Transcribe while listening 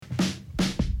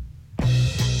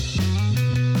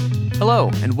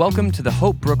Hello, and welcome to the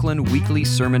Hope Brooklyn Weekly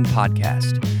Sermon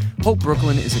Podcast. Hope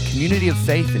Brooklyn is a community of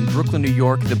faith in Brooklyn, New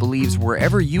York that believes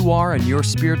wherever you are on your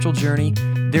spiritual journey,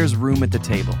 there's room at the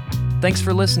table. Thanks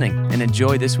for listening, and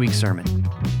enjoy this week's sermon.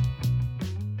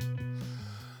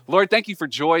 Lord, thank you for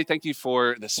Joy. Thank you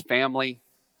for this family.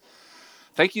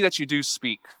 Thank you that you do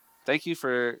speak. Thank you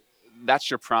for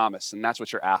that's your promise, and that's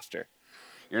what you're after.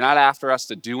 You're not after us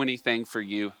to do anything for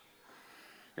you.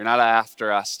 You're not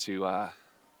after us to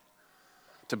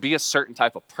be a certain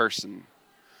type of person.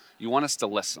 You want us to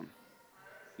listen.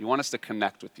 You want us to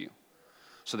connect with you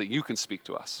so that you can speak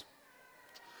to us.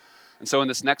 And so in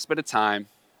this next bit of time,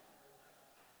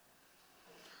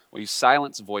 will you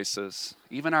silence voices,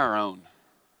 even our own,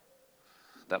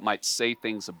 that might say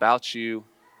things about you,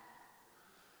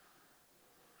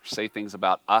 say things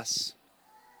about us,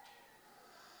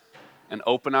 and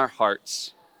open our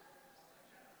hearts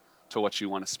to what you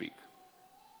want to speak.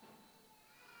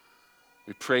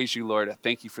 We praise you, Lord. I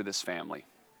thank you for this family.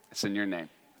 It's in your name.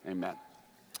 Amen.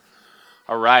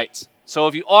 All right. So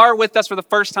if you are with us for the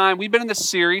first time, we've been in this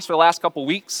series for the last couple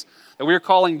weeks that we're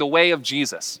calling The Way of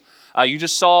Jesus. You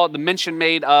just saw the mention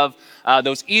made of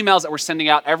those emails that we're sending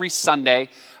out every Sunday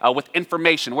with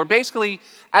information. We're basically,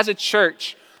 as a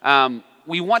church,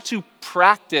 we want to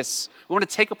practice, we want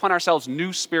to take upon ourselves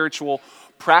new spiritual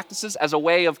practices as a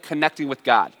way of connecting with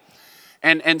God.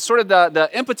 And sort of the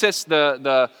impetus,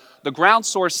 the ground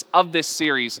source of this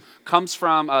series comes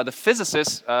from the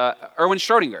physicist Erwin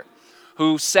Schrödinger,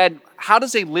 who said, how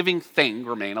does a living thing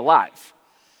remain alive?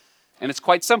 And it's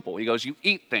quite simple. He goes, you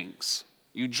eat things,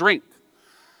 you drink,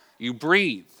 you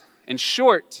breathe. In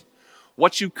short,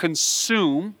 what you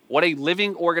consume, what a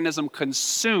living organism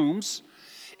consumes,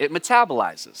 it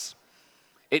metabolizes.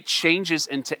 It changes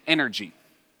into energy.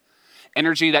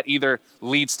 Energy that either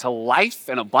leads to life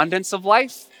and abundance of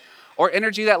life, or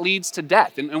energy that leads to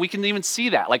death. And we can even see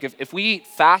that. Like if we eat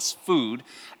fast food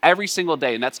every single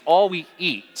day, and that's all we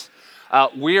eat,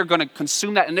 we are going to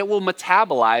consume that, and it will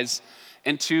metabolize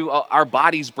into our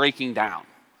bodies breaking down.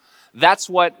 That's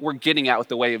what we're getting at with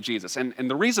the way of Jesus. And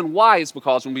the reason why is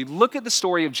because when we look at the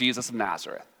story of Jesus of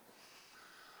Nazareth,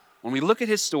 when we look at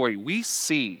his story, we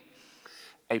see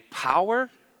a power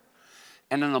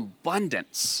and an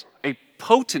abundance, a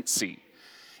potency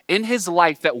in his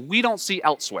life that we don't see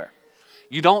elsewhere.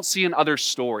 You don't see in other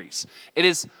stories. It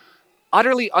is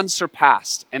utterly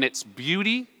unsurpassed in its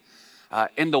beauty,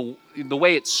 in the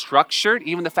way it's structured,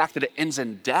 even the fact that it ends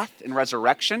in death and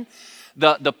resurrection.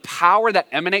 The power that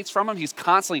emanates from him, he's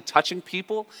constantly touching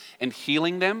people and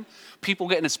healing them. People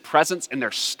get in his presence and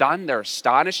they're stunned, they're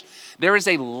astonished. There is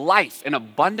a life, an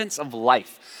abundance of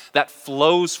life that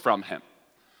flows from him.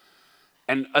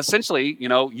 And essentially,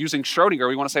 using Schrödinger,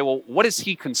 we want to say, well, what is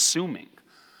he consuming?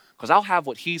 Because I'll have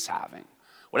what he's having.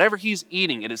 Whatever he's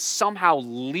eating, it is somehow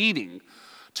leading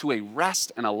to a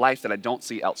rest and a life that I don't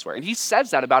see elsewhere. And he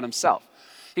says that about himself.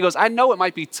 He goes, I know it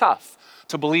might be tough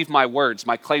to believe my words,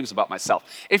 my claims about myself.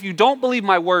 If you don't believe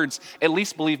my words, at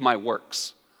least believe my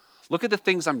works. Look at the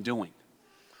things I'm doing.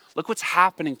 Look what's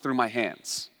happening through my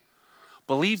hands.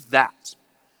 Believe that.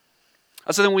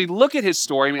 So then we look at his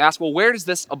story and we ask, well, where does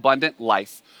this abundant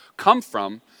life come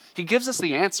from? He gives us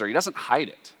the answer. He doesn't hide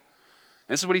it.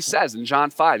 And this is what he says in John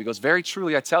 5. He goes, very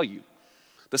truly I tell you,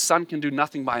 the Son can do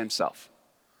nothing by himself.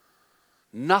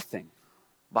 Nothing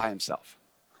by himself.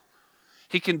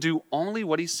 He can do only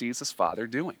what he sees his Father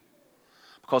doing.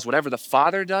 Because whatever the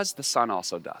Father does, the Son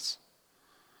also does.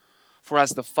 For as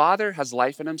the Father has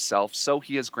life in himself, so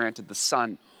he has granted the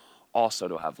Son also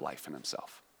to have life in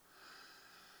himself.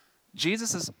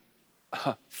 Jesus is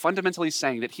fundamentally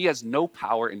saying that he has no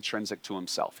power intrinsic to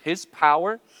himself. His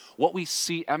power, what we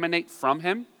see emanate from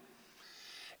him,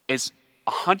 is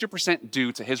 100%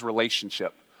 due to his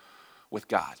relationship with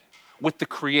God, with the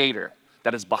Creator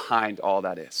that is behind all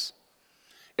that is.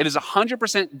 It is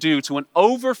 100% due to an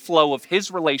overflow of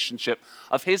his relationship,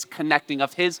 of his connecting,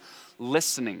 of his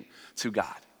listening to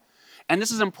God. And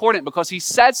this is important because he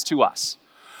says to us,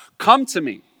 come to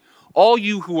me, all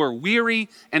you who are weary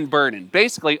and burdened.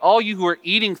 Basically, all you who are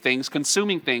eating things,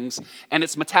 consuming things, and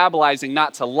it's metabolizing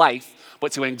not to life,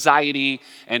 but to anxiety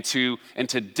and to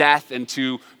death and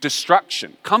to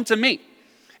destruction. Come to me,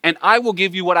 and I will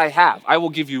give you what I have. I will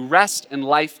give you rest and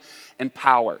life and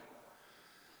power.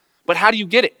 But how do you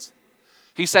get it?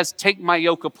 He says, take my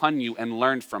yoke upon you and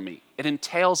learn from me. It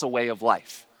entails a way of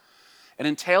life. It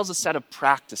entails a set of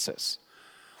practices,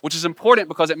 which is important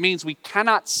because it means we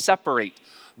cannot separate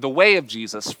the way of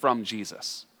Jesus from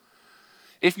Jesus.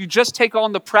 If you just take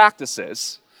on the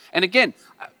practices, and again,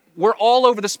 we're all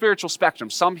over the spiritual spectrum.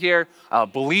 Some here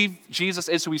believe Jesus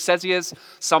is who he says he is.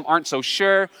 Some aren't so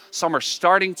sure. Some are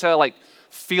starting to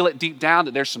feel it deep down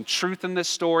that there's some truth in this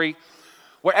story.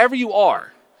 Wherever you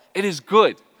are, it is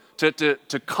good to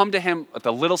come to him at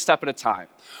a little step at a time.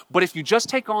 But if you just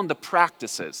take on the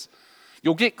practices,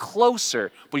 you'll get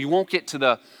closer, but you won't get to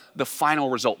the final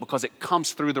result because it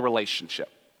comes through the relationship.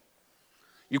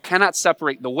 You cannot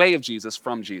separate the way of Jesus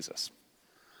from Jesus.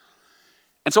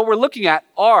 And so what we're looking at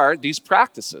are these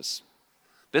practices,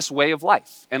 this way of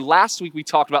life. And last week we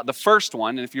talked about the first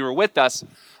one, and if you were with us,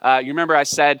 you remember I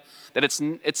said that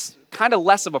it's kind of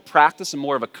less of a practice and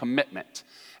more of a commitment,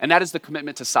 and that is the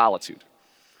commitment to solitude.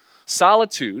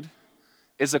 Solitude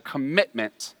is a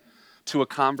commitment to a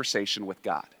conversation with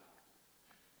God.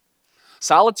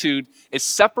 Solitude is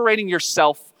separating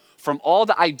yourself from all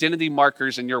the identity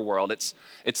markers in your world. It's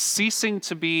ceasing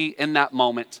to be in that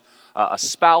moment a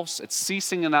spouse. It's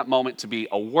ceasing in that moment to be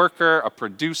a worker, a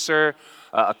producer,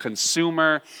 a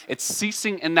consumer. It's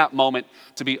ceasing in that moment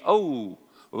to be,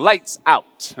 lights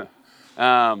out.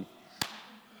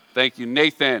 Thank you,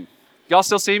 Nathan. Y'all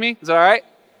still see me? Is that all right?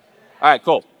 All right,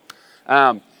 cool.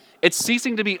 It's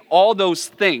ceasing to be all those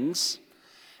things,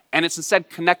 and it's instead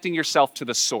connecting yourself to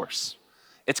the source.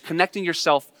 It's connecting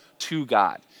yourself to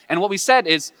God. And what we said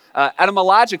is,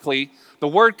 etymologically, the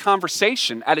word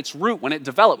conversation at its root, when it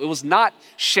developed, it was not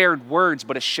shared words,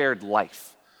 but a shared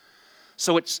life.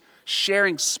 So it's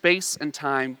sharing space and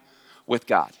time with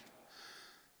God.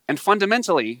 And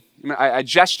fundamentally, I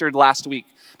gestured last week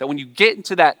that when you get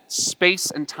into that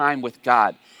space and time with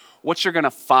God, what you're going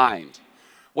to find,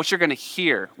 what you're going to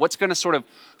hear, what's going to sort of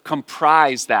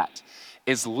comprise that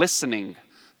is listening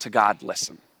to God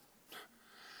listen.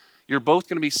 You're both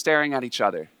going to be staring at each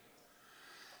other.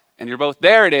 And you're both,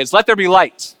 there it is, let there be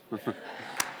light.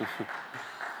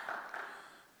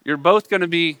 You're both going to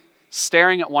be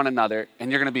staring at one another,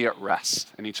 and you're going to be at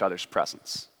rest in each other's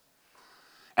presence.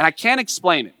 And I can't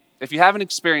explain it. If you haven't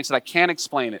experienced it, I can't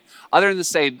explain it. Other than to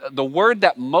say, the word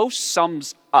that most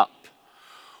sums up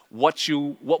what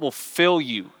will fill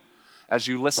you as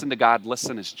you listen to God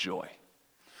listen is joy.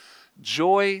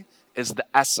 Joy is the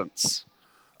essence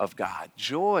of God.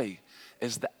 Joy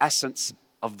is the essence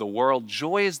of the world.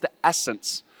 Joy is the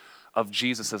essence of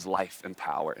Jesus' life and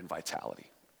power and vitality.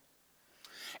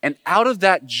 And out of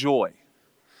that joy,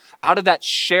 out of that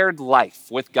shared life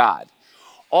with God,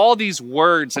 all these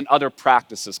words and other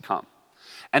practices come.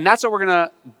 And that's what we're going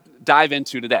to dive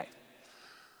into today.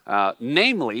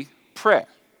 Namely, prayer.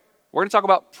 We're going to talk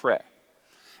about prayer.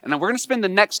 And then we're going to spend the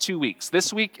next 2 weeks,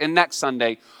 this week and next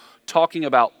Sunday, talking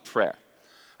about prayer.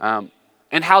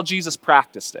 And how Jesus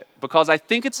practiced it. Because I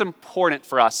think it's important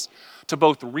for us to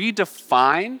both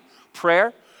redefine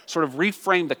prayer, sort of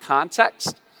reframe the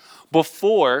context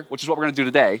before, which is what we're going to do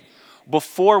today,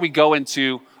 before we go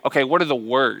into, okay, what are the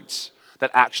words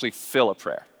that actually fill a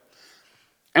prayer?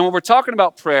 And when we're talking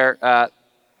about prayer,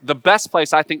 the best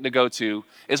place I think to go to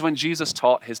is when Jesus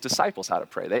taught his disciples how to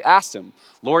pray. They asked him,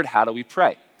 Lord, how do we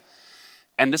pray?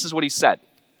 And this is what he said.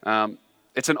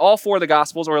 It's in all four of the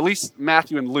Gospels, or at least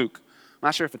Matthew and Luke. I'm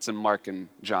not sure if it's in Mark and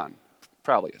John.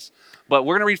 Probably is. But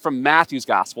we're going to read from Matthew's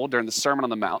Gospel during the Sermon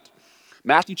on the Mount.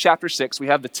 Matthew chapter 6, we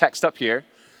have the text up here.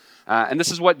 And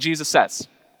this is what Jesus says.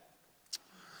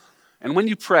 And when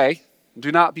you pray,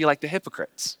 do not be like the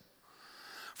hypocrites.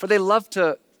 For they love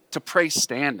to pray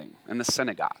standing in the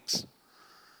synagogues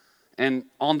and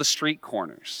on the street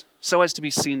corners, so as to be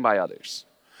seen by others.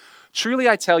 Truly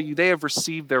I tell you, they have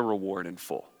received their reward in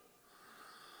full.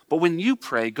 But when you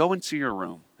pray, go into your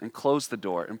room and close the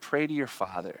door and pray to your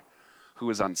Father who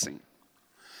is unseen.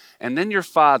 And then your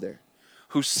Father,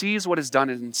 who sees what is done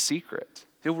in secret,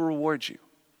 he will reward you.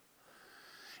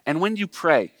 And when you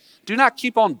pray, do not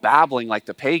keep on babbling like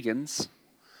the pagans,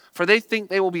 for they think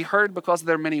they will be heard because of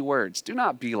their many words. Do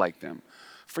not be like them,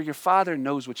 for your Father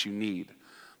knows what you need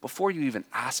before you even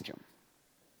ask him.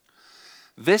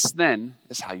 This then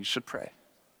is how you should pray.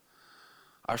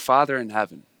 Our Father in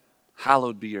heaven,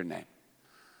 hallowed be your name.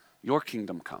 Your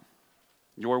kingdom come.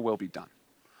 Your will be done.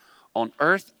 On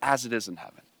earth as it is in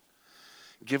heaven.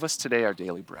 Give us today our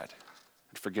daily bread,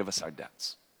 and forgive us our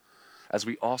debts, as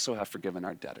we also have forgiven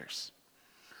our debtors.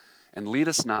 And lead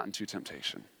us not into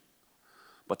temptation,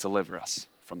 but deliver us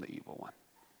from the evil one.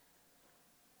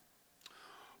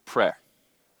 Prayer.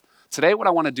 Today what I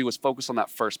want to do is focus on that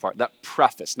first part, that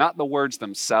preface, not the words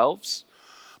themselves,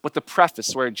 but the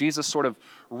preface where Jesus sort of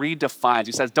redefines.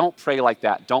 He says, don't pray like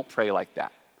that, don't pray like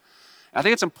that. And I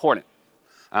think it's important.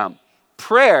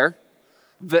 Prayer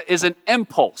is an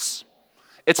impulse.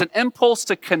 It's an impulse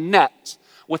to connect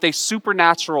with a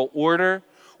supernatural order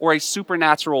or a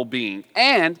supernatural being.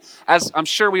 And as I'm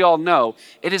sure we all know,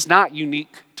 it is not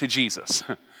unique to Jesus.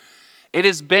 It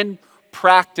has been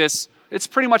practiced, it's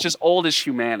pretty much as old as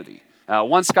humanity.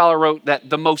 One scholar wrote that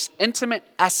the most intimate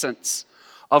essence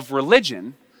of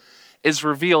religion is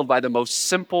revealed by the most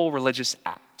simple religious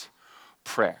act,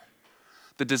 prayer.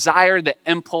 The desire, the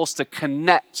impulse to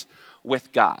connect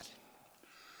with God.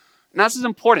 Now, this is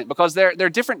important because there are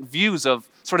different views of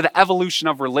sort of the evolution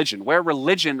of religion, where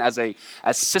religion as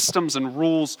systems and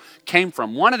rules came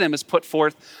from. One of them is put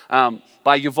forth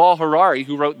by Yuval Harari,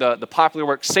 who wrote the popular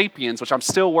work Sapiens, which I'm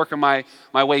still working my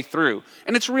way through.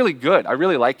 And it's really good. I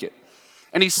really like it.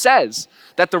 And he says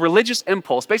that the religious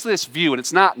impulse, basically this view, and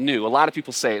it's not new, a lot of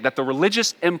people say it, that the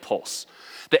religious impulse,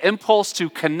 the impulse to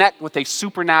connect with a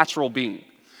supernatural being,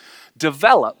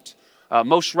 developed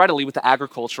most readily with the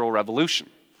agricultural revolution.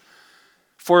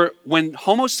 For when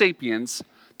Homo sapiens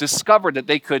discovered that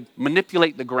they could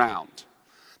manipulate the ground,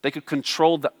 they could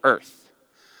control the earth,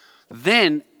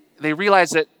 then they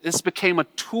realized that this became a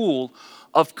tool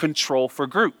of control for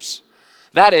groups.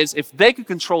 That is, if they could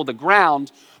control the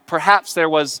ground, perhaps there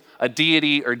was a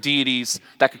deity or deities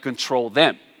that could control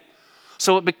them.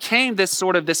 So it became this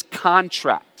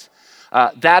contract,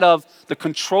 that of the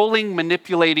controlling,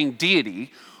 manipulating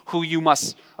deity who you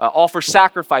must offer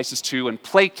sacrifices to and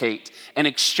placate in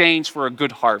exchange for a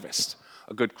good harvest,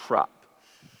 a good crop.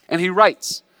 And he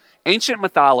writes, ancient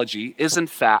mythology is in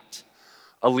fact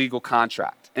a legal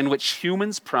contract in which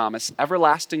humans promise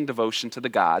everlasting devotion to the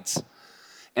gods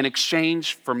in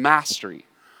exchange for mastery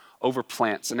over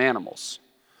plants and animals.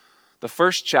 The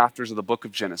first chapters of the book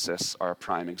of Genesis are a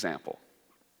prime example.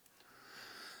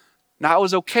 Now, I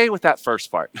was okay with that first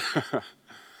part.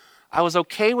 I was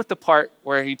okay with the part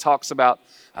where he talks about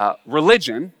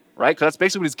religion, right? Because that's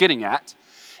basically what he's getting at,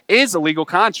 is a legal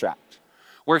contract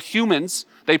where humans,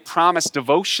 they promise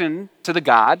devotion to the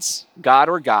gods, God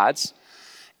or gods,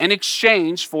 in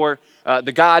exchange for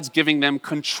the gods giving them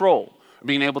control,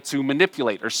 being able to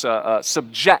manipulate or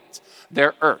subject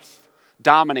their earth,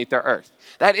 dominate their earth.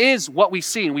 That is what we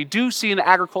see, and we do see in the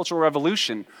agricultural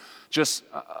revolution just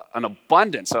an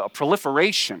abundance, a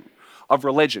proliferation of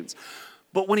religions.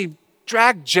 But when he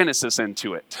dragged Genesis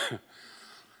into it,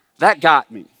 that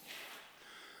got me.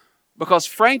 Because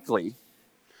frankly,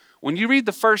 when you read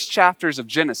the first chapters of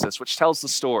Genesis, which tells the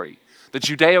story, the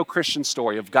Judeo-Christian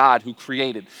story of God who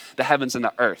created the heavens and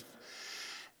the earth,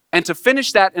 and to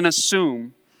finish that and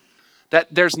assume that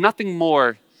there's nothing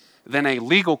more than a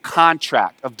legal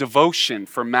contract of devotion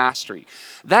for mastery,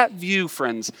 that view,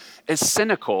 friends, is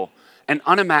cynical and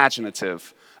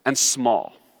unimaginative and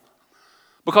small.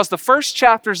 Because the first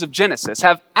chapters of Genesis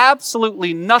have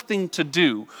absolutely nothing to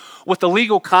do with the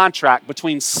legal contract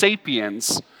between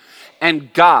sapiens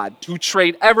and God who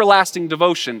trade everlasting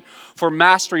devotion for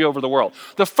mastery over the world.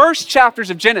 The first chapters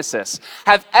of Genesis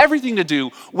have everything to do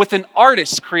with an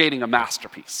artist creating a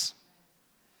masterpiece.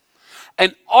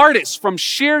 An artist from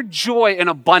sheer joy and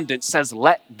abundance says,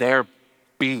 "Let there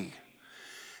be."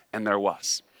 And there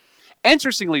was.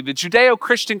 Interestingly, the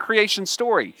Judeo-Christian creation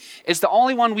story is the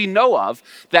only one we know of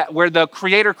where the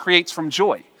creator creates from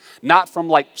joy, not from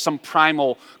like some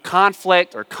primal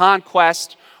conflict or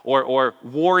conquest or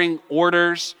warring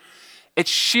orders. It's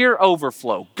sheer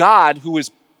overflow. God, who is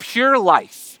pure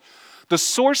life, the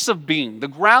source of being, the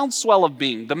groundswell of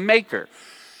being, the maker,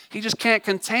 he just can't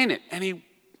contain it, and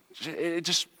it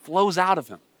just flows out of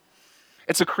him.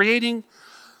 It's a creating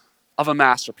of a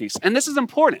masterpiece. And this is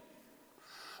important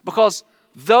because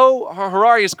though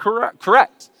Harari is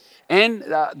correct, in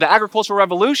the agricultural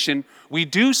revolution, we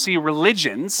do see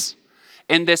religions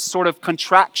in this sort of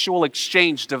contractual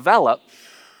exchange develop.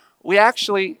 We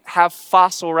actually have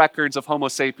fossil records of Homo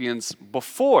sapiens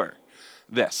before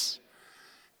this.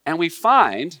 And we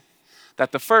find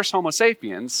that the first Homo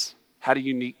sapiens had a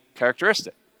unique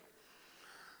characteristic.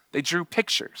 They drew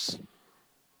pictures.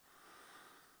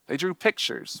 They drew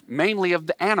pictures, mainly of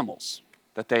the animals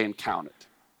that they encountered.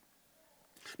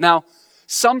 Now,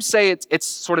 some say it's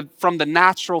sort of from the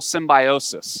natural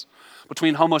symbiosis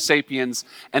between Homo sapiens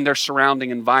and their surrounding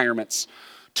environments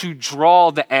to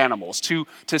draw the animals, to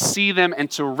see them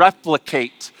and to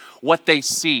replicate what they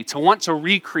see, to want to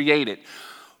recreate it.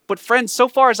 But friends, so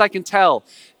far as I can tell,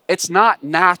 it's not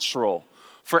natural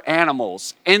for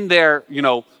animals in their,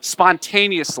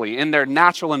 spontaneously, in their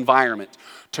natural environment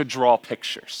to draw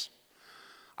pictures.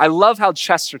 I love how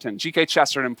G.K.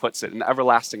 Chesterton puts it in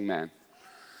Everlasting Man.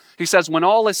 He says, when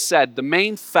all is said, the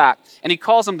main fact, and he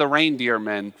calls them the reindeer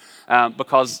men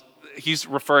because he's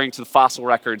referring to the fossil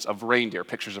records of reindeer,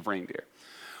 pictures of reindeer.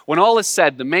 When all is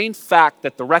said, the main fact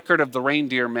that the record of the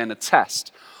reindeer men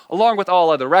attest, along with all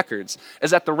other records,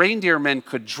 is that the reindeer men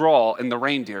could draw and the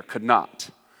reindeer could not.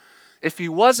 If he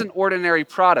was an ordinary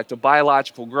product of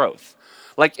biological growth,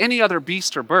 like any other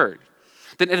beast or bird,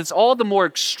 then it is all the more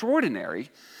extraordinary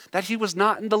that he was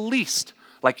not in the least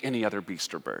like any other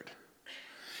beast or bird.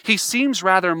 He seems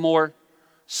rather more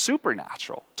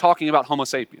supernatural, talking about Homo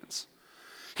sapiens.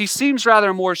 He seems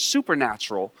rather more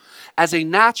supernatural as a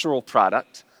natural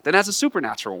product than as a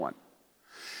supernatural one.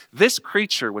 This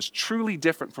creature was truly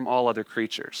different from all other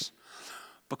creatures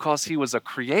because he was a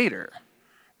creator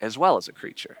as well as a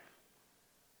creature.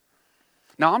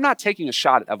 Now, I'm not taking a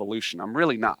shot at evolution. I'm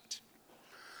really not.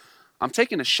 I'm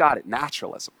taking a shot at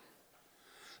naturalism.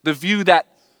 The view that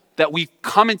we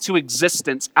come into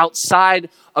existence outside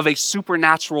of a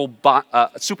supernatural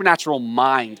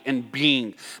mind and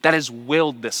being that has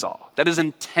willed this all, that has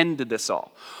intended this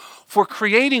all. For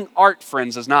creating art,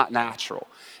 friends, is not natural.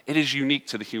 It is unique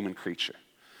to the human creature.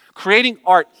 Creating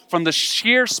art from the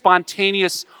sheer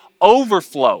spontaneous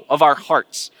overflow of our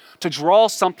hearts to draw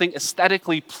something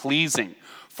aesthetically pleasing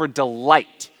for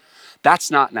delight, that's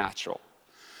not natural.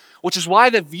 Which is why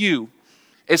the view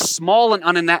is small and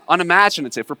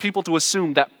unimaginative for people to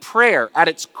assume that prayer at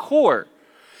its core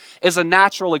is a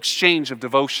natural exchange of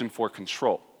devotion for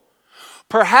control.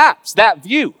 Perhaps that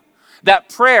view, that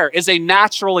prayer is a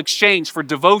natural exchange for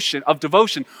devotion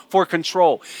for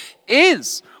control,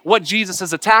 is what Jesus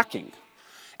is attacking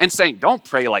and saying, don't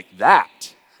pray like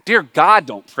that. Dear God,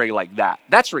 don't pray like that.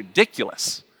 That's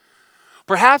ridiculous.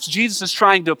 Perhaps Jesus is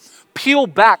trying to peel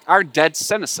back our dead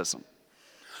cynicism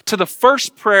to the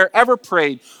first prayer ever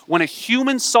prayed when a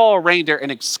human saw a reindeer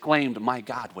and exclaimed, my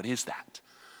God, what is that?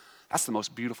 That's the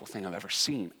most beautiful thing I've ever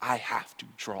seen. I have to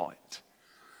draw it.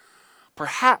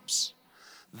 Perhaps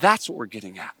that's what we're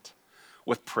getting at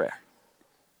with prayer.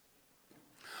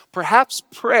 Perhaps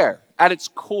prayer at its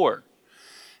core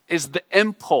is the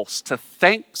impulse to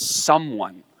thank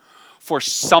someone for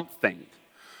something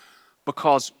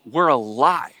because we're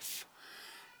alive.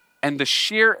 And the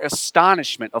sheer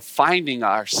astonishment of finding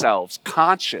ourselves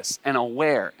conscious and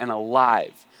aware and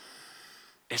alive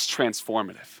is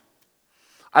transformative.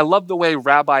 I love the way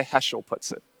Rabbi Heschel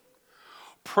puts it.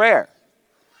 Prayer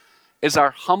is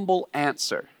our humble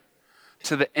answer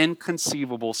to the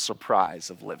inconceivable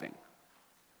surprise of living.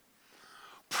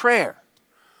 Prayer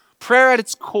at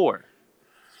its core,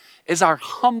 is our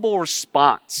humble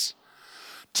response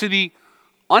to the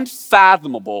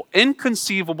unfathomable,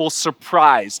 inconceivable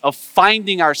surprise of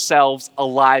finding ourselves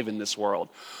alive in this world,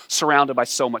 surrounded by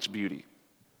so much beauty.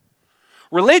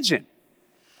 Religion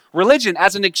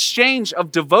as an exchange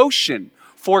of devotion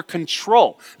for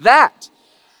control, that's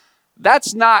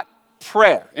not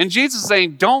prayer. And Jesus is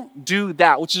saying, don't do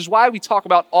that, which is why we talk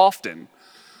about often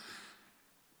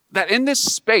that in this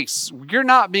space, you're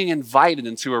not being invited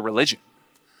into a religion.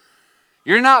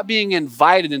 You're not being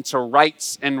invited into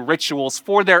rites and rituals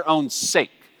for their own sake.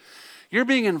 You're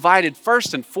being invited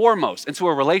first and foremost into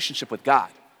a relationship with God,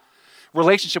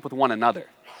 relationship with one another.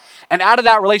 And out of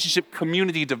that relationship,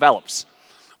 community develops.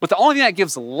 But the only thing that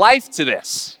gives life to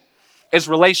this is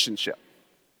relationship.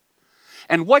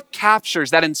 And what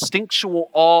captures that instinctual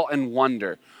awe and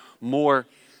wonder more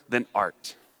than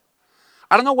art?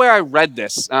 I don't know where I read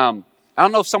this. I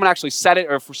don't know if someone actually said it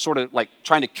or if we're sort of like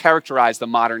trying to characterize the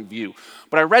modern view.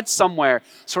 But I read somewhere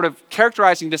sort of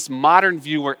characterizing this modern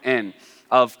view we're in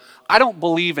of, I don't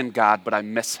believe in God, but I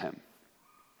miss him.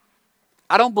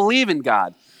 I don't believe in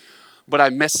God, but I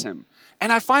miss him.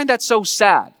 And I find that so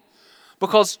sad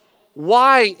because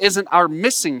why isn't our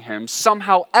missing him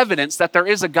somehow evidence that there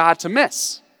is a God to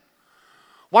miss?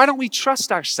 Why don't we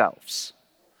trust ourselves?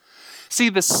 See,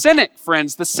 the cynic,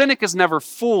 friends, the cynic is never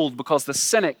fooled because the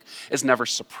cynic is never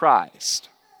surprised.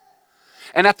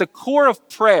 And at the core of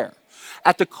prayer,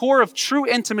 at the core of true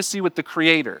intimacy with the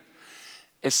Creator,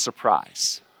 is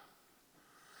surprise.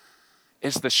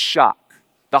 Is the shock,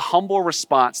 the humble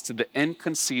response to the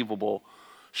inconceivable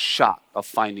shock of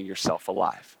finding yourself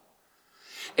alive.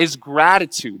 Is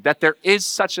gratitude that there is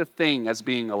such a thing as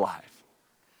being alive.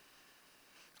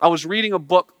 I was reading a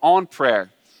book on prayer,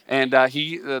 and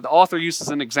the author uses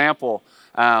an example,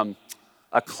 a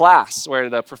class where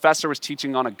the professor was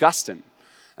teaching on Augustine.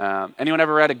 Anyone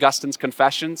ever read Augustine's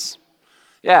Confessions?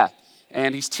 Yeah,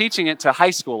 and he's teaching it to high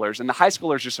schoolers, and the high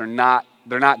schoolers just they're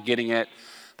not getting it.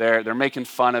 They're making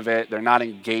fun of it. They're not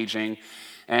engaging.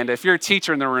 And if you're a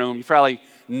teacher in the room, you probably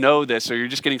know this, or you're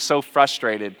just getting so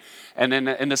frustrated. And then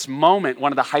in this moment,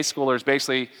 one of the high schoolers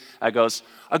basically goes,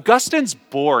 Augustine's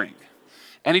boring.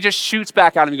 And he just shoots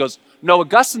back at him and goes, no,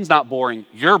 Augustine's not boring,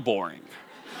 you're boring.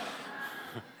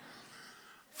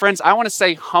 Friends, I want to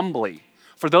say humbly,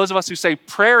 for those of us who say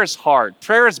prayer is hard,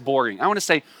 prayer is boring, I want to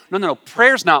say, no,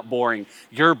 prayer's not boring,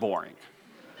 you're boring.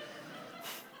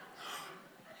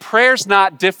 Prayer's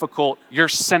not difficult, you're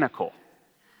cynical.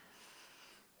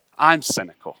 I'm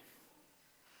cynical.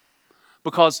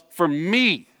 Because for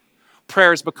me, prayer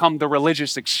has become the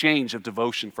religious exchange of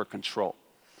devotion for control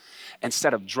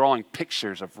instead of drawing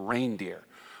pictures of reindeer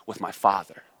with my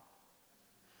Father.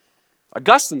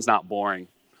 Augustine's not boring,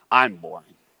 I'm boring.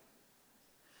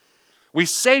 We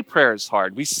say prayer is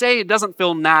hard. We say it doesn't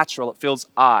feel natural, it feels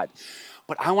odd.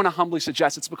 But I want to humbly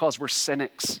suggest it's because we're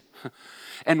cynics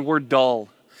and we're dull.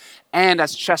 And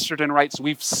as Chesterton writes,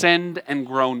 we've sinned and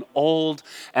grown old,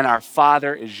 and our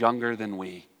Father is younger than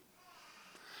we.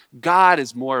 God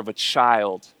is more of a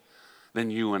child than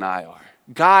you and I are.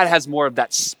 God has more of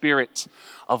that spirit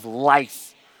of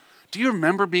life. Do you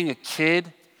remember being a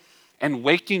kid and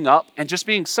waking up and just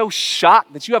being so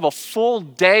shocked that you have a full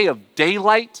day of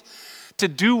daylight to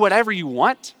do whatever you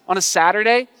want on a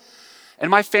Saturday?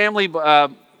 And my family,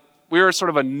 we were sort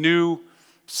of a new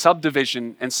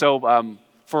subdivision, and so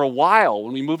for a while,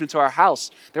 when we moved into our house,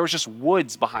 there was just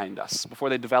woods behind us before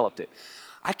they developed it.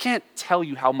 I can't tell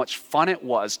you how much fun it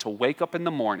was to wake up in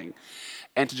the morning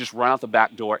and to just run out the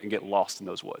back door and get lost in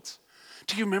those woods.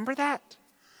 Do you remember that?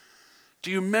 Do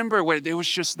you remember where there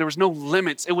was no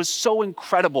limits? It was so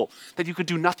incredible that you could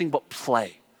do nothing but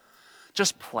play.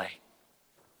 Just play.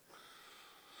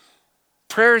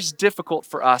 Prayer is difficult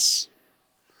for us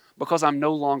because I'm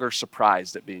no longer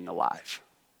surprised at being alive.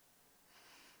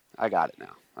 I got it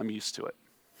now. I'm used to it.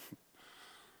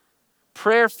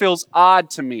 Prayer feels odd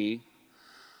to me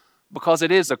because it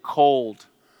is a cold,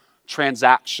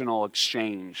 transactional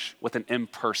exchange with an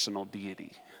impersonal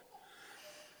deity.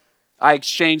 I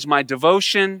exchange my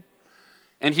devotion,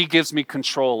 and he gives me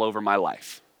control over my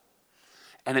life.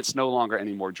 And it's no longer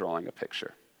anymore drawing a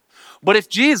picture. But if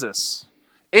Jesus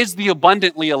is the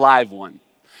abundantly alive one,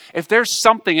 if there's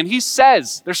something, and he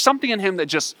says, there's something in him that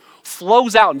just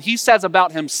flows out, and he says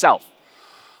about himself,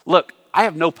 look, I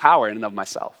have no power in and of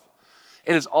myself.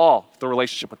 It is all the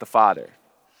relationship with the Father.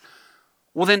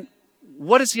 Well then,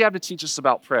 what does he have to teach us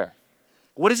about prayer?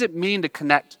 What does it mean to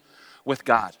connect with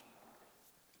God?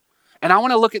 And I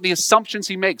want to look at the assumptions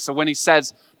he makes. So when he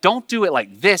says, don't do it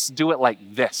like this, do it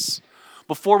like this,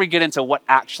 before we get into what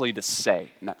actually to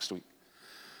say next week.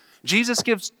 Jesus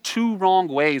gives two wrong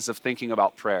ways of thinking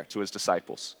about prayer to his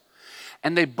disciples.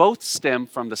 And they both stem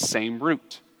from the same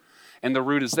root. And the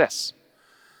root is this: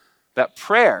 that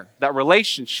prayer, that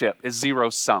relationship is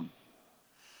zero sum.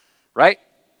 Right?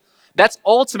 That's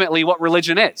ultimately what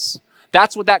religion is.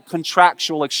 That's what that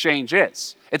contractual exchange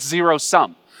is. It's zero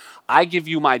sum. I give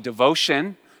you my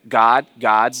devotion, God,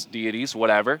 gods, deities,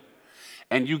 whatever,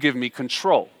 and you give me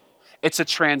control. It's a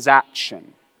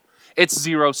transaction. It's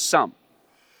zero sum.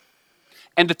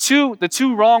 And the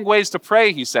two wrong ways to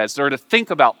pray, he says, or to think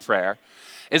about prayer,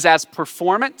 is as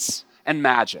performance and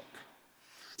magic.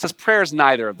 He says prayer is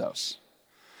neither of those.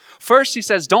 First, he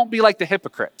says, don't be like the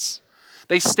hypocrites.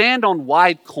 They stand on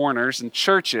wide corners in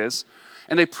churches,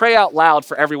 and they pray out loud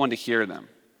for everyone to hear them.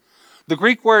 The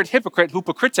Greek word hypocrite,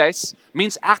 hypokrites,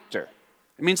 means actor.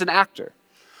 It means an actor.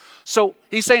 So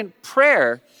he's saying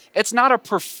prayer, it's not a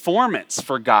performance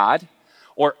for God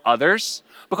or others,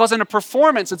 because in a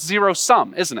performance, it's zero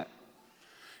sum, isn't it?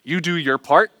 You do your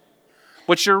part,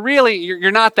 but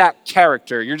you're not that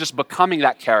character. You're just becoming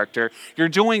that character. You're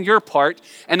doing your part,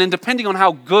 and then depending on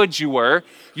how good you were,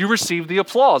 you receive the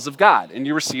applause of God, and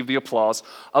you receive the applause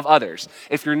of others.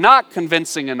 If you're not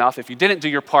convincing enough, if you didn't do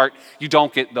your part, you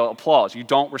don't get the applause. You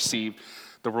don't receive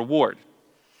the reward.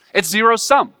 It's zero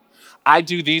sum. I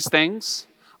do these things.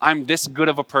 I'm this good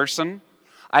of a person.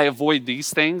 I avoid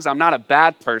these things. I'm not a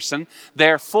bad person.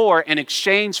 Therefore, in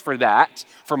exchange for that,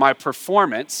 for my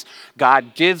performance,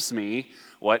 God gives me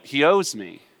what he owes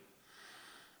me.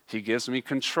 He gives me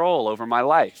control over my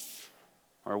life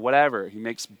or whatever. He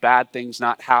makes bad things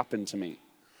not happen to me.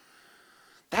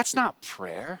 That's not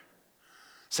prayer,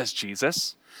 says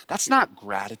Jesus. That's not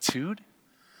gratitude.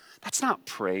 That's not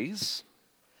praise.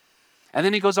 And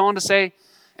then he goes on to say,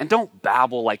 and don't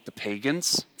babble like the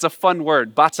pagans. It's a fun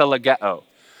word, batalageo.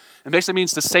 It basically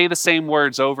means to say the same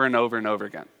words over and over and over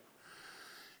again.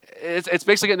 It's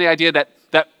basically getting the idea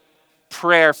that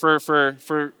prayer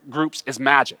for groups is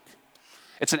magic.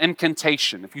 It's an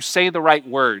incantation. If you say the right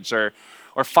words or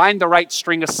find the right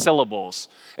string of syllables,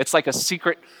 it's like a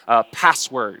secret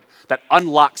password that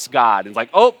unlocks God. It's like,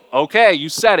 oh, okay, you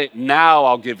said it. Now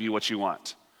I'll give you what you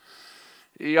want.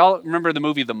 Y'all remember the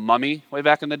movie The Mummy way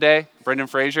back in the day? Brendan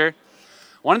Fraser?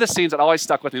 One of the scenes that always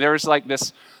stuck with me, there was like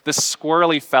this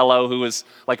squirrely fellow who was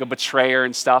like a betrayer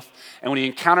and stuff. And when he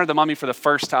encountered the mummy for the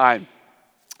first time,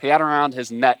 He had around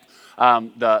his neck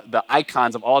the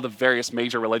icons of all the various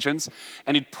major religions,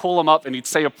 and he'd pull them up and he'd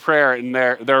say a prayer in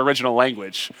their original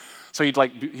language. So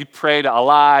he'd pray to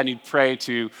Allah, and he'd pray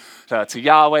to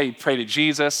Yahweh, he'd pray to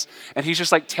Jesus, and he's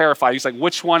just like terrified. He's like,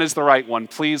 which one is the right one?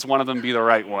 Please, one of them be the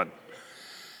right one.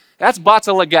 That's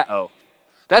bata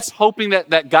That's hoping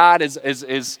that God is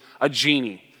a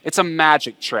genie. It's a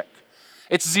magic trick.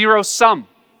 It's zero sum.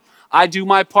 I do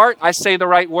my part, I say the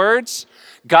right words,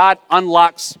 God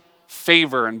unlocks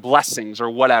favor and blessings or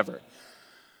whatever.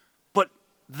 But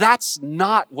that's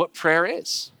not what prayer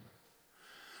is.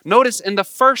 Notice in the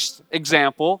first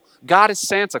example, God is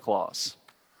Santa Claus.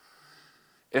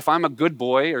 If I'm a good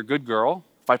boy or good girl,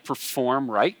 if I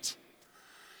perform right,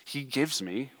 he gives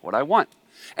me what I want.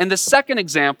 In the second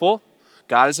example,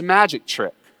 God is a magic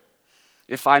trick.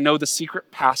 If I know the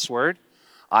secret password,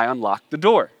 I unlock the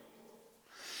door.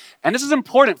 And this is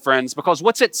important, friends, because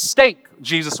what's at stake,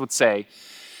 Jesus would say,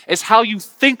 is how you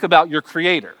think about your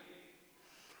Creator.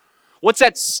 What's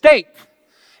at stake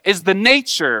is the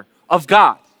nature of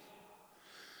God.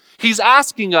 He's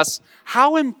asking us,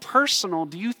 how impersonal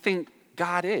do you think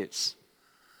God is?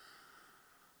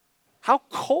 How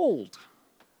cold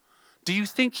do you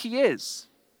think he is?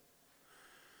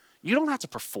 You don't have to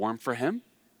perform for him.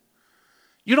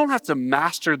 You don't have to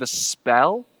master the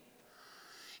spell.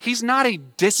 He's not a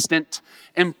distant,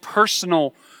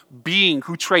 impersonal being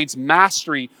who trades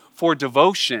mastery for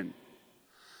devotion.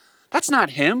 That's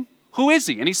not him. Who is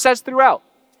he? And he says throughout,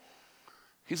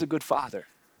 he's a good father.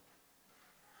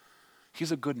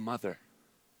 He's a good mother.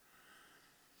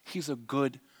 He's a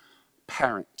good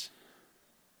parent.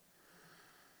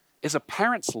 Is a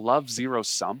parent's love zero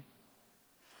sum?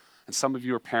 And some of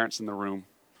you are parents in the room,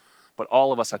 but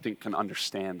all of us, I think, can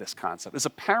understand this concept. Is a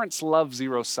parent's love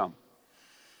zero sum?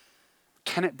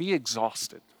 Can it be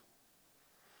exhausted?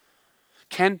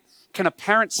 Can a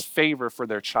parent's favor for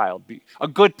their child be, a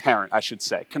good parent, I should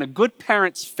say, can a good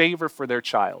parent's favor for their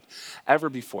child ever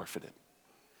be forfeited?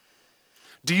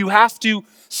 Do you have to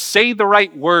say the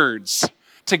right words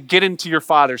to get into your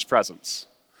father's presence?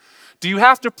 Do you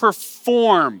have to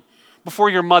perform before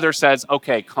your mother says,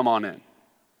 okay, come on in?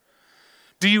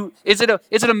 Is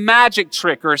it a magic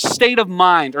trick or a state of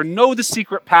mind or know the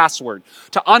secret password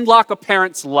to unlock a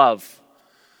parent's love?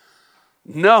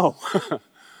 No.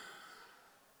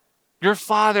 Your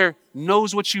father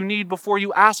knows what you need before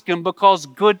you ask him because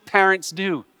good parents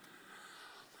do.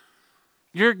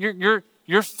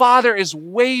 Your father is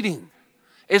waiting,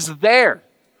 is there,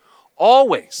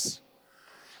 always.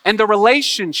 And the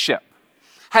relationship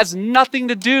has nothing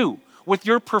to do with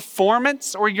your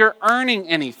performance or your earning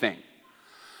anything.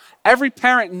 Every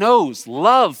parent knows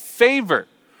love, favor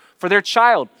for their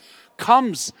child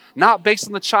comes not based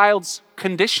on the child's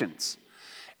conditions.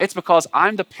 It's because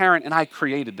I'm the parent and I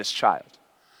created this child.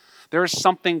 There is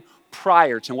something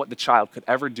prior to what the child could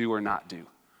ever do or not do.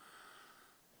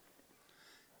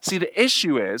 See, the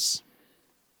issue is,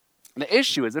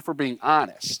 if we're being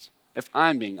honest, if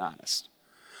I'm being honest,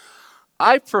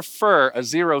 I prefer a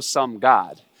zero-sum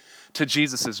God to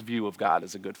Jesus' view of God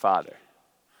as a good father.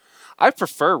 I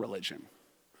prefer religion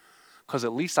because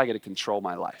at least I get to control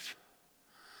my life.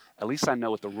 At least I know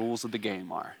what the rules of the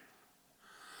game are.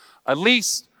 At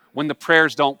least when the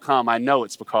prayers don't come, I know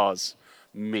it's because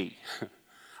me.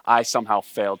 I somehow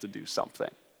failed to do something.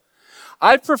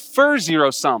 I prefer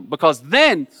zero sum because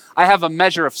then I have a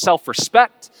measure of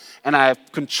self-respect and I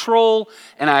have control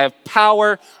and I have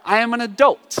power. I am an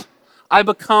adult. I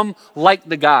become like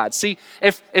the God. See,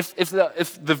 if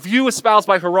the view espoused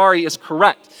by Harari is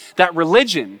correct, that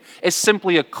religion is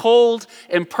simply a cold,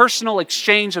 impersonal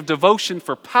exchange of devotion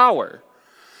for power,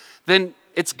 then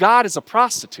it's God as a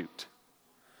prostitute.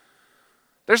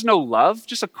 There's no love,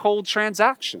 just a cold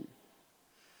transaction.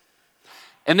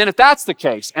 And then if that's the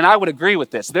case, and I would agree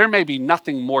with this, there may be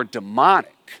nothing more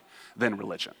demonic than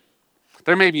religion.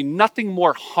 There may be nothing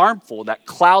more harmful that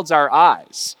clouds our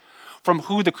eyes from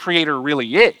who the Creator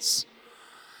really is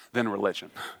than religion.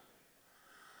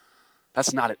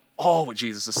 That's not at all what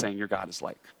Jesus is saying your God is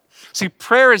like. See,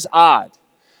 prayer is odd,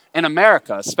 in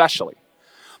America especially,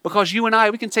 because you and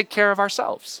I, we can take care of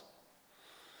ourselves.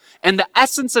 And the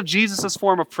essence of Jesus'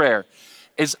 form of prayer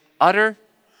is utter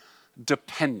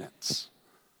dependence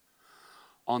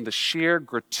on the sheer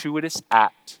gratuitous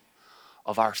act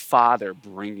of our Father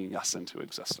bringing us into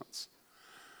existence.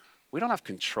 We don't have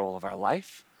control of our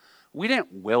life. We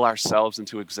didn't will ourselves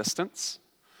into existence.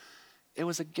 It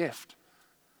was a gift.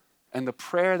 And the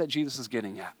prayer that Jesus is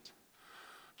getting at,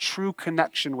 true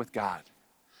connection with God,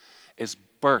 is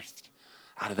birthed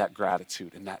out of that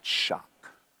gratitude and that shock.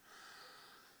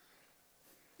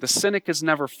 The cynic is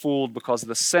never fooled because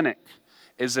the cynic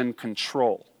is in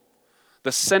control.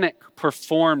 The cynic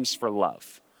performs for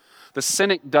love. The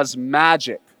cynic does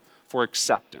magic for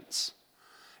acceptance.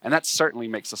 And that certainly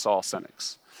makes us all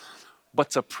cynics. But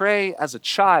to pray as a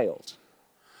child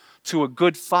to a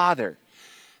good father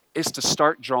is to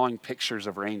start drawing pictures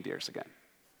of reindeers again.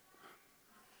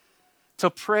 To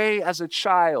pray as a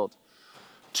child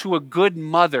to a good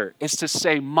mother is to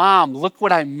say, Mom, look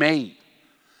what I made.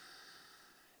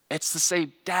 It's to say,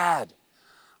 Dad,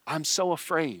 I'm so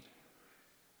afraid.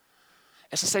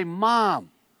 It's to say,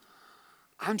 Mom,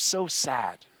 I'm so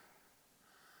sad.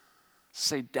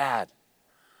 Say, Dad,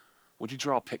 would you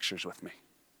draw pictures with me?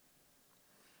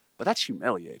 But that's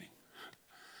humiliating.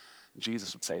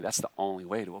 Jesus would say that's the only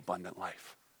way to abundant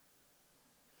life.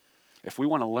 If we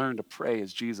want to learn to pray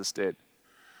as Jesus did,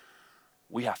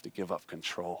 we have to give up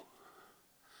control.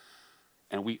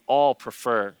 And we all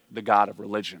prefer the God of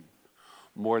religion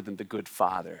more than the good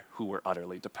Father who we're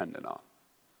utterly dependent on.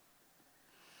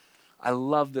 I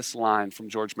love this line from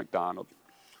George MacDonald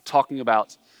talking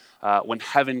about when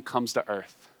heaven comes to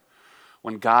earth,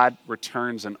 when God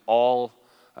returns and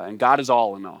God is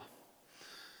all in all.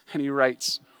 And he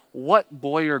writes, what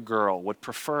boy or girl would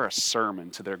prefer a sermon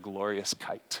to their glorious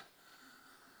kite?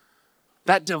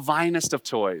 That divinest of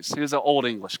toys, he was an old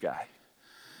English guy,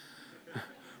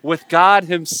 with God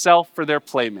himself for their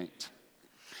playmate,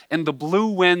 and the blue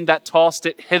wind that tossed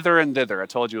it hither and thither. I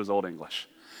told you it was old English.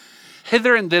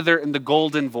 Hither and thither in the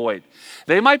golden void.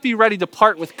 They might be ready to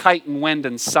part with kite and wind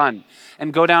and sun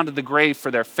and go down to the grave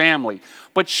for their family,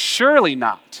 but surely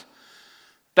not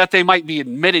that they might be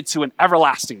admitted to an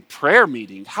everlasting prayer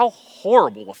meeting. How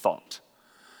horrible a thought.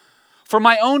 For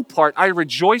my own part, I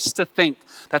rejoice to think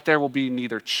that there will be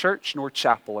neither church nor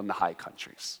chapel in the high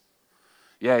countries.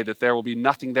 Yea, that there will be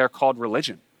nothing there called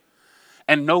religion,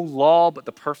 and no law but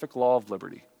the perfect law of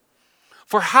liberty.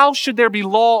 For how should there be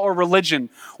law or religion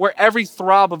where every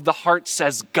throb of the heart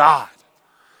says God,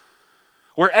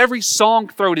 where every song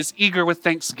throat is eager with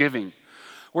thanksgiving,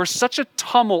 where such a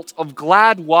tumult of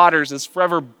glad waters is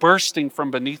forever bursting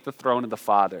from beneath the throne of the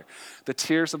Father, the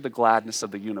tears of the gladness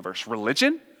of the universe?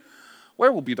 Religion?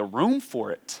 Where will be the room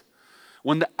for it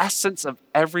when the essence of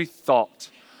every thought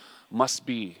must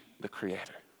be the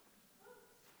Creator?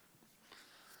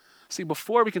 See,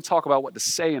 before we can talk about what to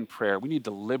say in prayer, we need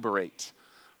to liberate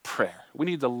prayer. We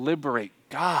need to liberate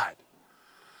God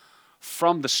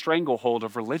from the stranglehold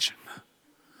of religion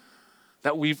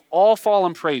that we've all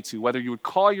fallen prey to, whether you would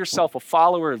call yourself a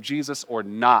follower of Jesus or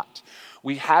not.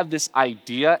 We have this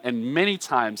idea, and many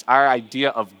times our idea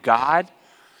of God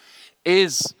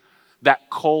is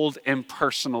that cold,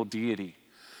 impersonal deity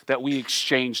that we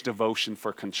exchange devotion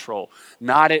for control.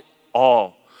 Not at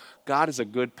all. God is a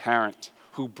good parent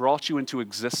who brought you into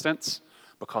existence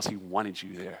because he wanted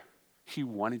you there. He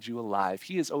wanted you alive.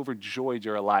 He is overjoyed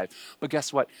you're alive. But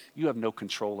guess what? You have no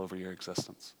control over your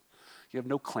existence. You have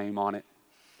no claim on it.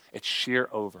 It's sheer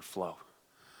overflow.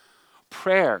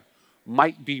 Prayer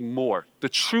might be more. The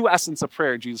true essence of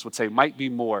prayer, Jesus would say, might be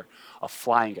more of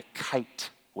flying a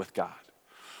kite with God,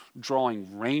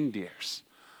 drawing reindeers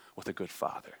with a good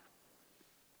Father.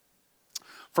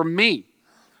 For me,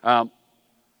 the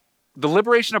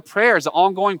liberation of prayer is an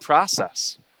ongoing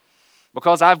process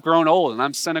because I've grown old and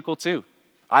I'm cynical too.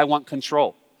 I want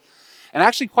control. And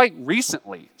actually quite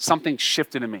recently, something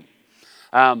shifted in me.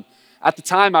 At the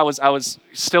time, I was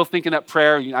still thinking that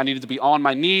prayer, I needed to be on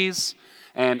my knees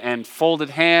and folded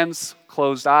hands,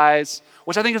 closed eyes,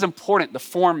 which I think is important. The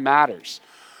form matters.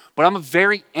 But I'm a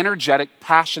very energetic,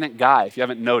 passionate guy, if you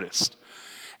haven't noticed.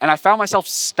 And I found myself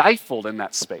stifled in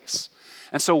that space.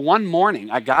 And so one morning,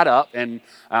 I got up and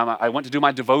I went to do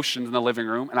my devotions in the living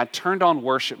room, and I turned on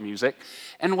worship music.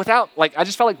 And I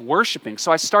just felt like worshiping.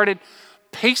 So I started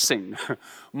pacing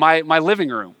my living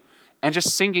room and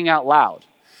just singing out loud.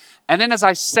 And then as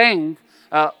I sang,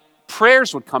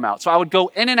 prayers would come out. So I would go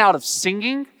in and out of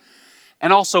singing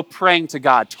and also praying to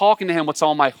God, talking to him what's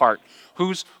on my heart,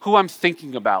 who I'm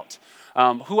thinking about,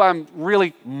 who I'm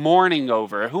really mourning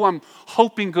over, who I'm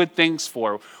hoping good things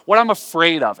for, what I'm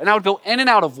afraid of. And I would go in and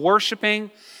out of worshiping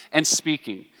and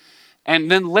speaking and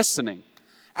then listening.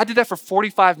 I did that for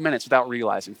 45 minutes without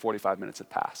realizing 45 minutes had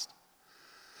passed.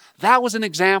 That was an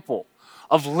example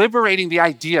of liberating the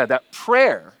idea that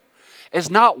prayer is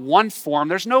not one form.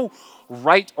 There's no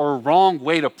right or wrong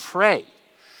way to pray.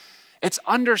 It's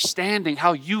understanding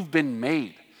how you've been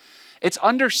made. It's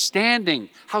understanding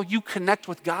how you connect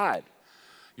with God,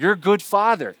 your good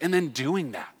Father, and then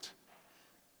doing that.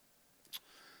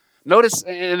 Notice,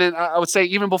 and then I would say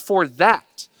even before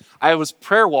that, I was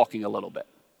prayer walking a little bit.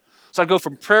 So I'd go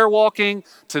from prayer walking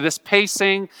to this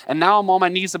pacing, and now I'm on my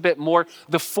knees a bit more.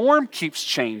 The form keeps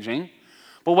changing,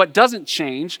 But what doesn't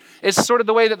change is sort of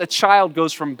the way that the child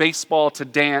goes from baseball to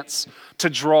dance to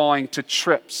drawing to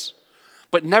trips,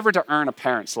 but never to earn a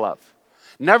parent's love,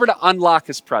 never to unlock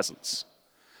his presence.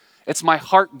 It's my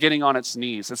heart getting on its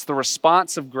knees. It's the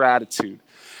response of gratitude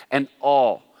and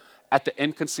awe at the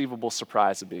inconceivable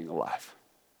surprise of being alive.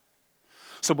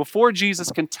 So before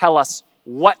Jesus can tell us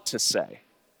what to say,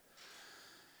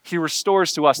 he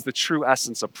restores to us the true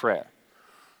essence of prayer,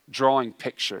 drawing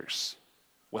pictures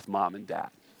with mom and dad.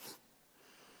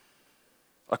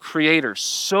 A creator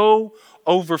so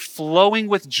overflowing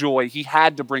with joy, he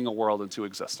had to bring a world into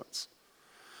existence.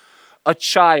 A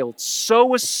child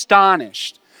so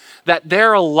astonished that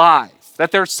they're alive,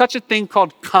 that there's such a thing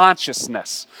called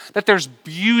consciousness, that there's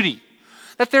beauty,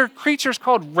 that there are creatures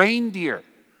called reindeer.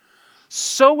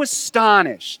 So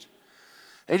astonished,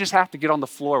 they just have to get on the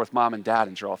floor with mom and dad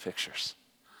and draw pictures.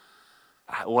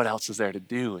 What else is there to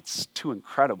do? It's too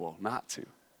incredible not to.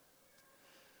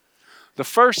 The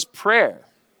first prayer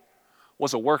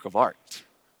was a work of art.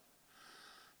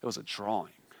 It was a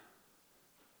drawing.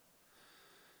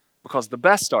 Because the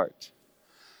best art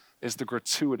is the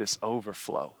gratuitous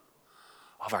overflow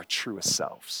of our truest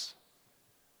selves.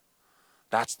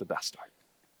 That's the best art.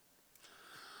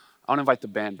 I want to invite the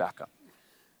band back up.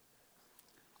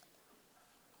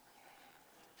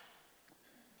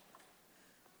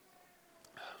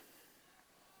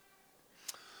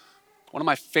 One of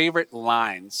my favorite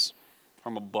lines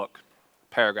from a book,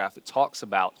 paragraph, that talks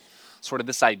about sort of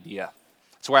this idea.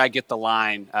 It's where I get the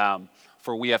line,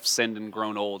 for we have sinned and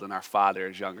grown old and our Father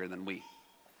is younger than we.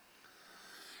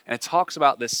 And it talks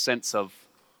about this sense of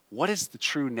what is the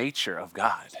true nature of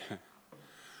God?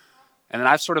 And then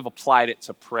I've sort of applied it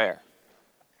to prayer.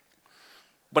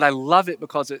 But I love it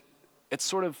because it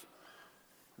sort of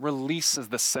releases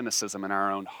the cynicism in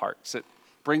our own hearts. It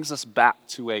brings us back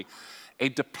to a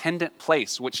dependent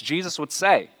place, which Jesus would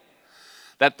say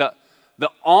that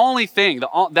the only thing,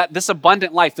 that this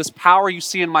abundant life, this power you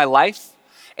see in my life,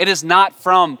 it is not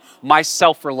from my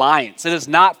self-reliance. It is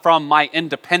not from my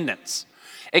independence.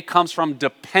 It comes from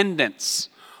dependence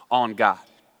on God.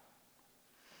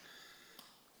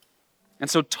 And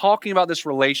so talking about this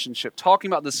relationship,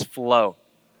 talking about this flow,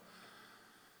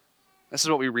 this is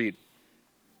what we read.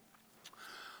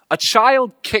 A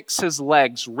child kicks his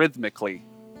legs rhythmically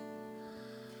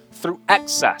through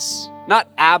excess, not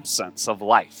absence of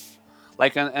life.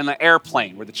 Like in an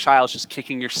airplane where the child's just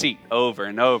kicking your seat over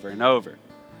and over and over.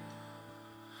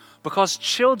 Because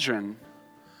children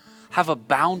have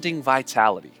abounding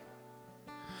vitality.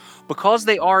 Because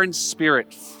they are in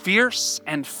spirit fierce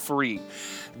and free,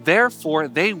 therefore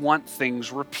they want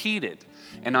things repeated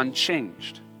and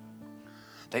unchanged.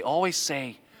 They always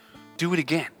say, do it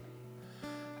again.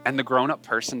 And the grown-up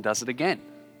person does it again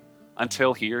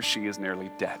until he or she is nearly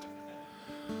dead.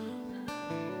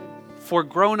 For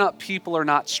grown-up people are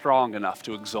not strong enough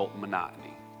to exult in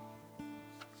monotony.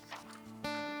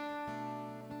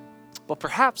 But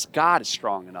perhaps God is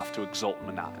strong enough to exult in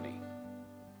monotony.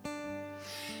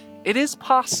 It is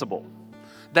possible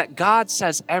that God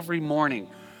says every morning,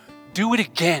 do it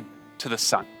again to the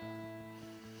sun.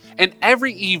 And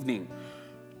every evening,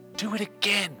 do it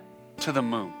again to the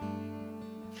moon.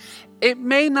 It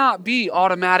may not be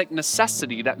automatic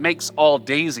necessity that makes all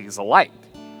daisies alike.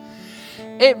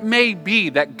 It may be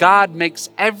that God makes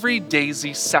every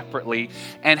daisy separately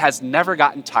and has never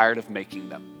gotten tired of making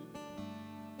them.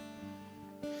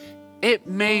 It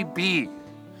may be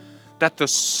that the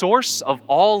source of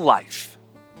all life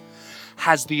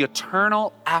has the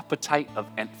eternal appetite of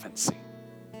infancy.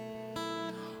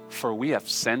 For we have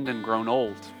sinned and grown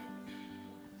old,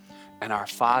 and our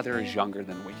Father is younger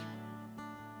than we.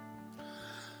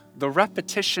 The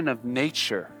repetition of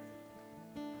nature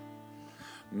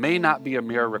may not be a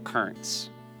mere recurrence.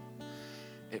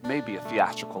 It may be a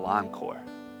theatrical encore.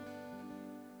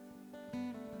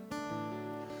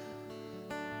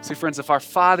 See, friends, if our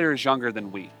Father is younger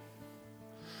than we,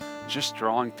 just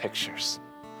drawing pictures,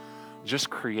 just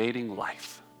creating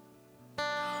life,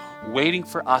 waiting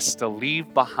for us to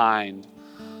leave behind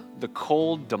the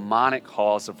cold, demonic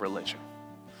halls of religion,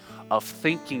 of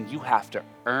thinking you have to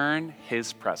earn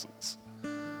His presence,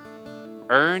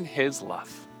 earn His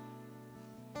love,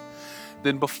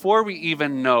 then before we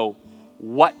even know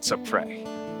what to pray,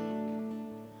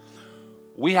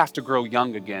 we have to grow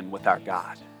young again with our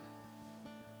God.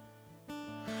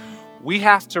 We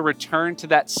have to return to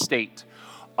that state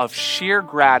of sheer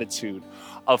gratitude,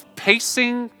 of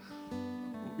pacing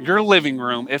your living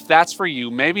room, if that's for you,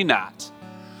 maybe not.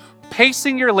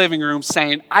 Pacing your living room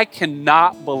saying, I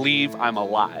cannot believe I'm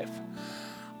alive.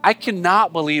 I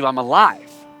cannot believe I'm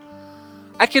alive.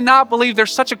 I cannot believe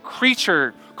there's such a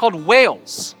creature called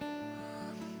whales.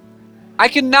 I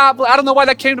don't know why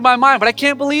that came to my mind, but I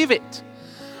can't believe it.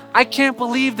 I can't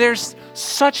believe there's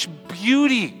such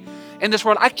beauty in this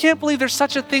world. I can't believe there's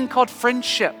such a thing called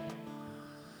friendship.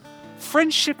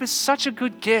 Friendship is such a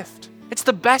good gift. It's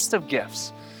the best of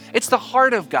gifts. It's the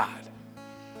heart of God.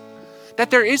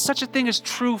 That there is such a thing as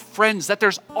true friends, that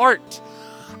there's art.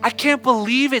 I can't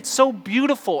believe it's so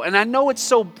beautiful, and I know it's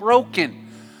so broken,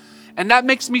 and that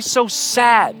makes me so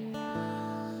sad.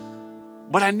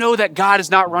 But I know that God is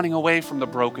not running away from the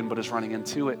broken, but is running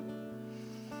into it.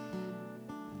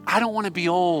 I don't want to be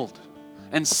old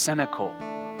and cynical.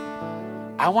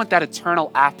 I want that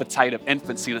eternal appetite of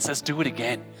infancy that says, do it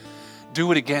again.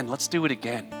 Do it again. Let's do it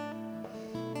again.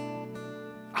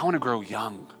 I want to grow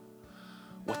young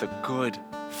with a good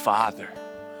father,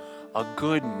 a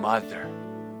good mother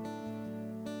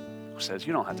who says,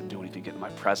 you don't have to do anything to get in my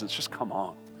presence. Just come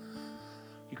on.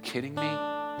 Are you kidding me?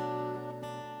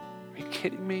 Are you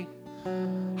kidding me?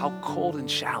 How cold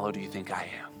and shallow do you think I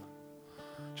am?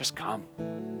 Just come.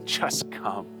 Just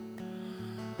come.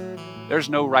 There's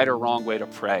no right or wrong way to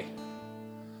pray.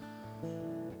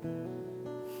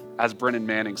 As Brennan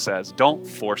Manning says, don't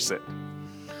force it.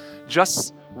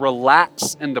 Just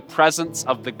relax in the presence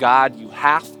of the God you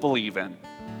half believe in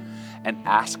and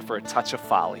ask for a touch of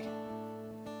folly.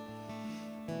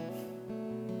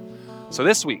 So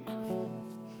this week,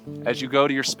 as you go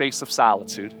to your space of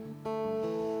solitude,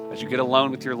 as you get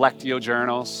alone with your Lectio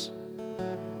journals,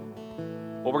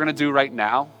 what we're going to do right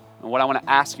now, and what I want to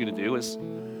ask you to do, is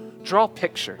draw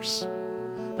pictures.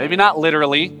 Maybe not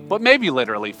literally, but maybe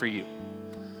literally for you.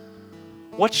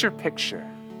 What's your picture?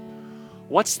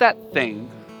 What's that thing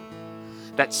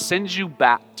that sends you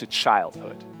back to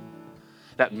childhood,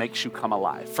 that makes you come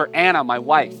alive? For Anna, my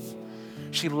wife,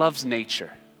 she loves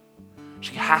nature.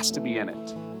 She has to be in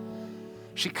it.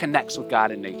 She connects with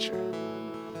God in nature.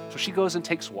 So she goes and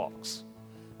takes walks.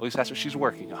 At least that's what she's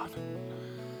working on.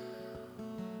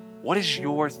 What is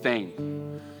your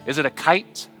thing? Is it a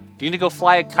kite? Do you need to go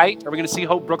fly a kite? Are we going to see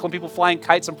Hope Brooklyn people flying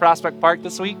kites in Prospect Park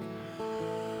this week?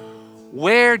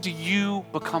 Where do you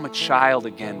become a child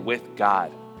again with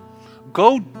God?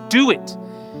 Go do it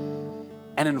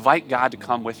and invite God to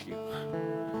come with you,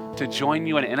 to join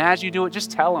you in it. And as you do it, just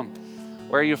tell him,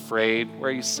 where are you afraid? Where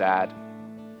are you sad?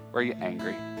 Where are you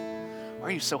angry? Where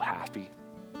are you so happy?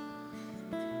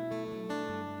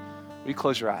 Will you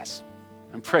close your eyes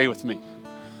and pray with me?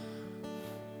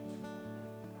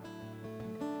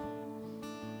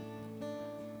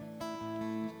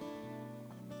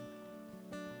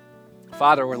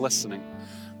 Father, we're listening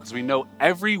because we know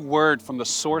every word from the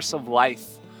source of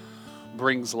life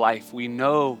brings life. We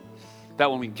know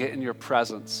that when we get in your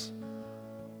presence,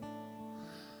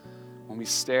 when we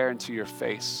stare into your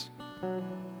face,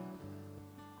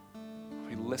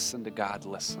 we listen to God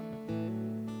listen,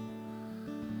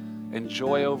 and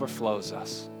joy overflows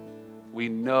us. We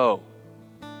know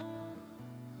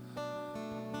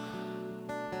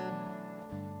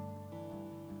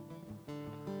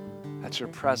that your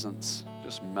presence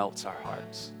just melts our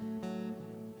hearts.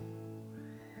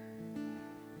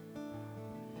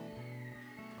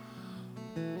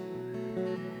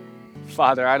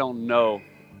 Father, I don't know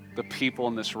the people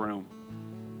in this room.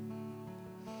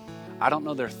 I don't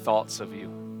know their thoughts of you.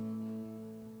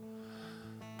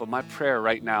 But my prayer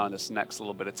right now in this next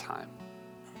little bit of time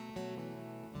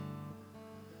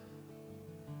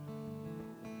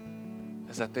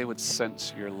is that they would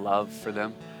sense your love for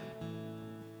them.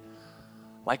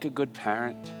 Like a good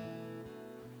parent,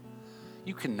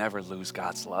 you can never lose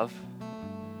God's love.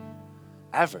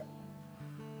 Ever.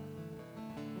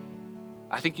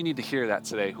 I think you need to hear that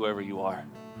today, whoever you are.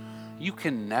 You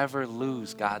can never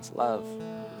lose God's love.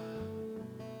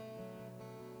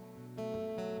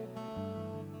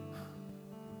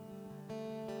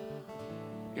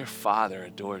 Your Father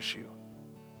adores you.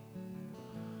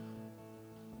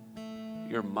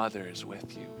 Your mother is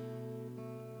with you.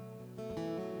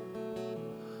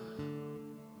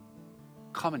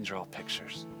 Come and draw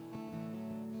pictures.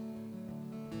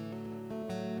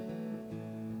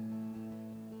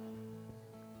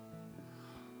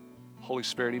 Holy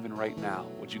Spirit, even right now,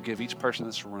 would you give each person in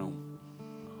this room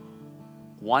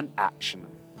one action,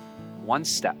 one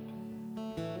step?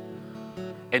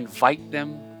 Invite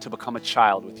them to become a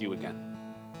child with you again.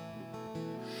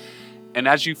 And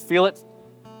as you feel it,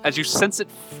 as you sense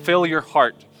it fill your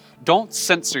heart, don't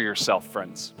censor yourself,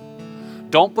 friends.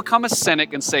 Don't become a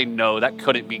cynic and say, no, that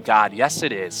couldn't be God. Yes,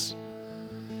 it is.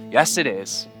 Yes, it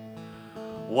is.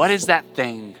 What is that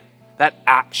thing, that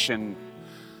action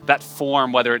that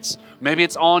form, whether maybe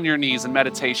it's on your knees in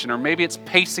meditation, or maybe it's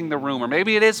pacing the room, or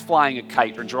maybe it is flying a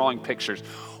kite or drawing pictures.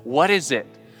 What is it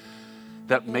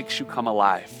that makes you come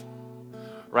alive?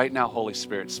 Right now, Holy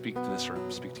Spirit, speak to this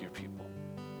room, speak to your people.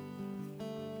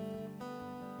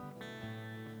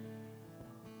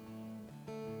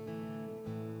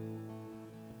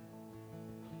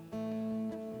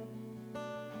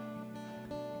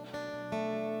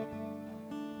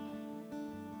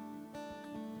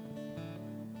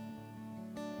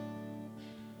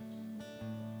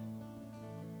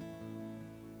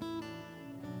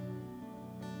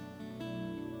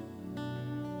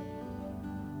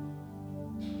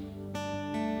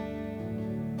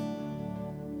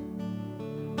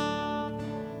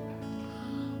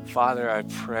 Father, I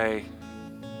pray,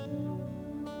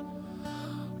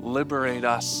 liberate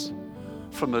us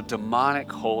from the demonic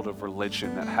hold of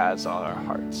religion that has on our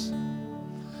hearts,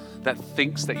 that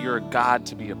thinks that you're a God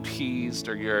to be appeased,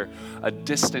 or you're a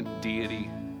distant deity,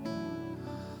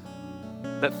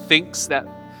 that thinks that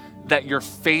your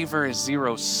favor is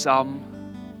zero sum,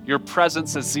 your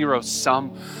presence is zero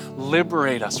sum.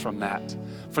 Liberate us from that,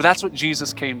 for that's what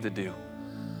Jesus came to do.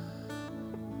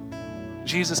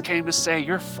 Jesus came to say,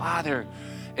 your Father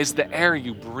is the air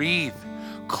you breathe,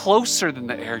 closer than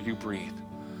the air you breathe.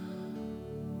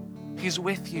 He's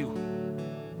with you.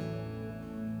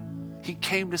 He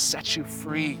came to set you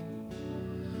free.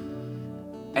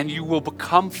 And you will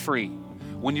become free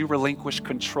when you relinquish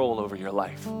control over your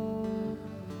life.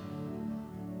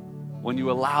 When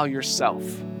you allow yourself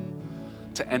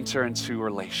to enter into a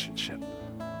relationship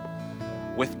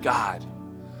with God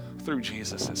through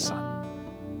Jesus, his Son.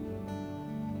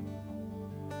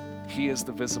 He is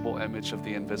the visible image of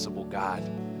the invisible God.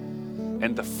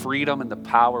 And the freedom and the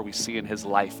power we see in his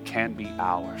life can be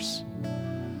ours.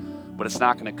 But it's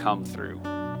not going to come through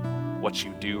what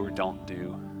you do or don't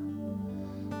do.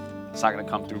 It's not going to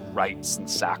come through rites and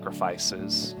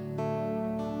sacrifices.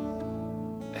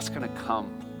 It's going to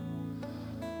come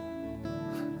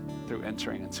through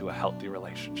entering into a healthy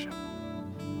relationship.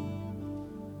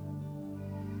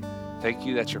 Thank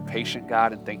you that you're patient,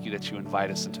 God, and thank you that you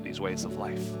invite us into these ways of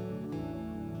life.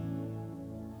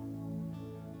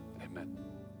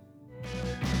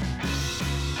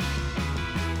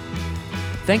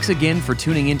 Thanks again for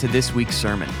tuning into this week's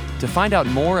sermon. To find out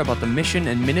more about the mission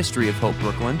and ministry of Hope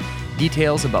Brooklyn,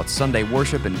 details about Sunday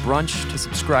worship and brunch, to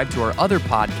subscribe to our other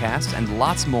podcasts, and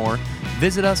lots more,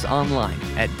 visit us online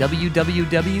at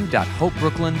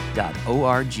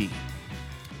www.hopebrooklyn.org.